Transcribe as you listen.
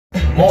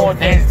more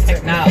advanced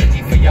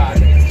technology for y'all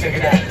niggas. Check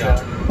it out,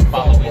 y'all.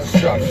 Follow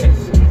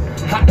instructions.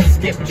 Hop,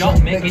 skip,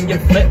 jump, making you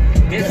flip.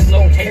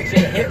 Dislocate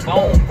your hip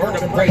bone,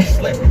 vertebrae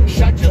slip.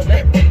 Shut your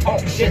lip,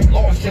 talk shit,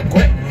 lost your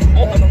grip.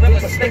 All the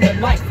realest thing in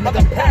life,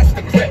 mother pass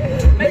the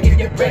grip. Making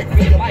you break for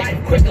your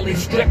life, quickly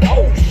strip.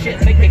 Oh shit,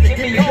 make me give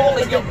me all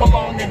of your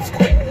belongings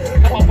quick.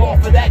 Come up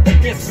off of that, you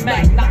get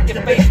smacked, knock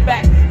your face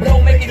back.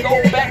 Don't make it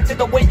go back to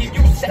the way you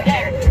used to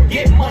act.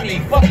 Get money,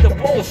 fuck the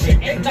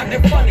bullshit, ain't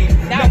nothing funny.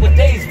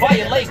 Nowadays,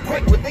 violate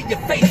quick with your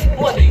face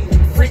bloody.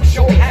 Freak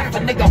show, half a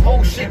nigga,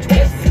 whole shit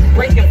twist.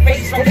 Break your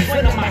face from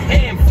swing on my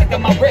hand, flick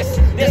on my wrist.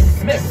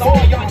 Dismiss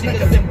all y'all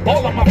niggas and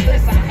ball on my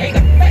fist. I hate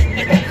a fat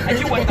nigga, and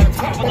you at the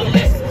top of the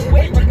list.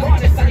 Wait,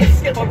 regardless, I can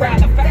skip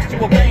around the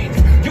factual range.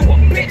 You a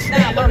bitch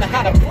now, learning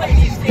how to play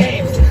these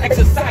games.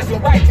 Exercise your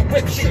right to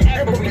whip shit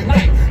every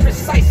night.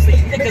 Precisely,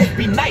 niggas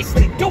be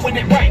nicely doing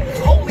it right.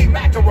 Holy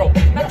mackerel,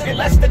 nothing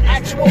less than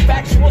actual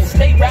factual.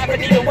 Stay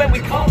rapping even when we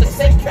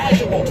conversate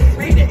casual.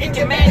 Read it in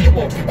your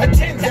manual,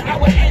 attend to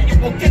our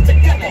annual get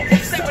together.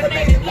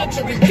 Serenading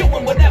luxury,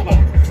 doing whatever.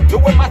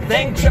 Doing my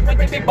thing, tripping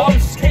baby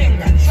bums king.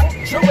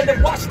 Chewing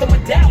and watch the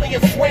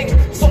medallion swing.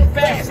 So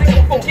fast,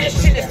 nigga, forget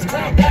shit is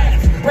cloud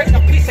pass. Break a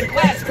piece of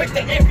glass, quick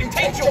to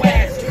amputate your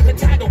ass. The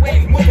tidal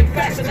wave moving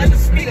faster than the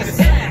speed of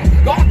sound.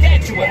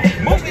 Gargantua,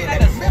 moving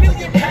at a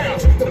million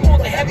pounds. The more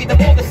the heavy, the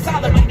more the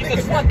solid. My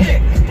niggas one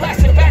thick.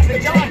 Blasting back the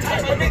John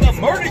type of nigga,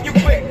 murder you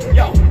quick.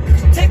 Yo,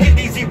 take it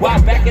easy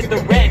while back in the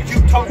ranch.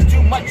 You talk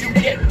too much, you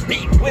get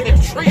beat with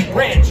a tree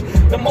branch.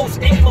 The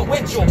most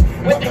influential,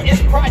 whether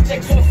it's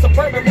projects or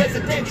suburban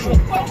residential.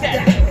 Fuck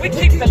that, we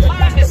keep the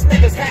livest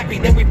niggas happy.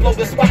 Then we blow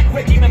the spot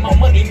quick, even my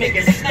money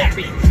making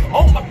snappy.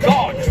 Oh my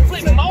god,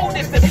 flip mode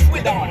is the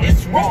squid on.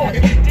 It's wrong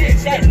if you did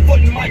that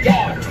foot in my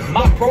yard.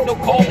 My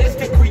protocol is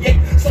to create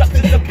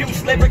substance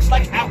abuse lyrics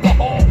like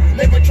alcohol.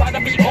 Never try to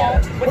be all.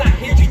 When I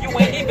hear you, you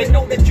ain't even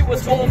know that you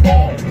was gon'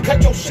 fall.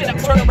 Cut your shit up,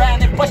 turn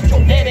around and bust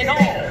your head and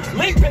all.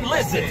 Leaping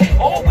lizard,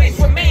 always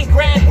remain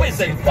grand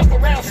wizard. Fuck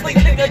around, sleep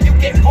nigga, you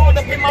get caught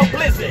up in my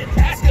blizzard.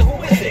 Asking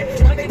who is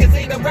it? My niggas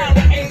ain't around,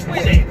 I ain't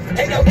with it.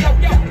 Hey yo, yo,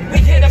 yo, we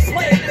here to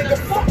play, nigga,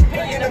 fuck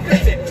paying a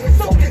visit.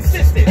 So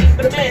consistent,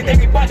 demand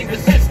everybody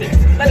resistance.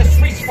 Let us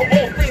reach for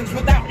all things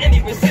without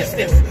any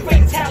resistance.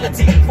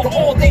 Fatality, for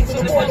all things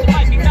in the world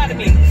might be mad at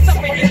me.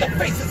 Suffer in the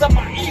faces of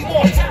my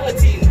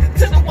immortality.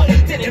 To the one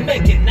who didn't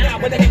make it now,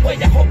 but anyway,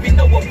 I hope you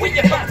know what we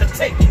about to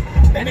take it.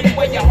 And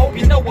anyway, I hope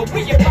you know what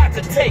we about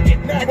to take it.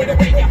 And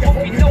anyway, I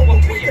hope you know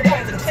what we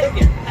about to take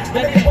it. And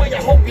anyway,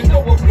 I hope you know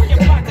what we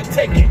about to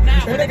take it.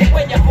 Now, but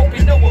anyway, I hope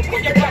you know what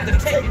we about to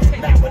take it.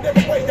 Now, but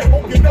anyway, I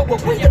hope you know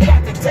what we about to take it.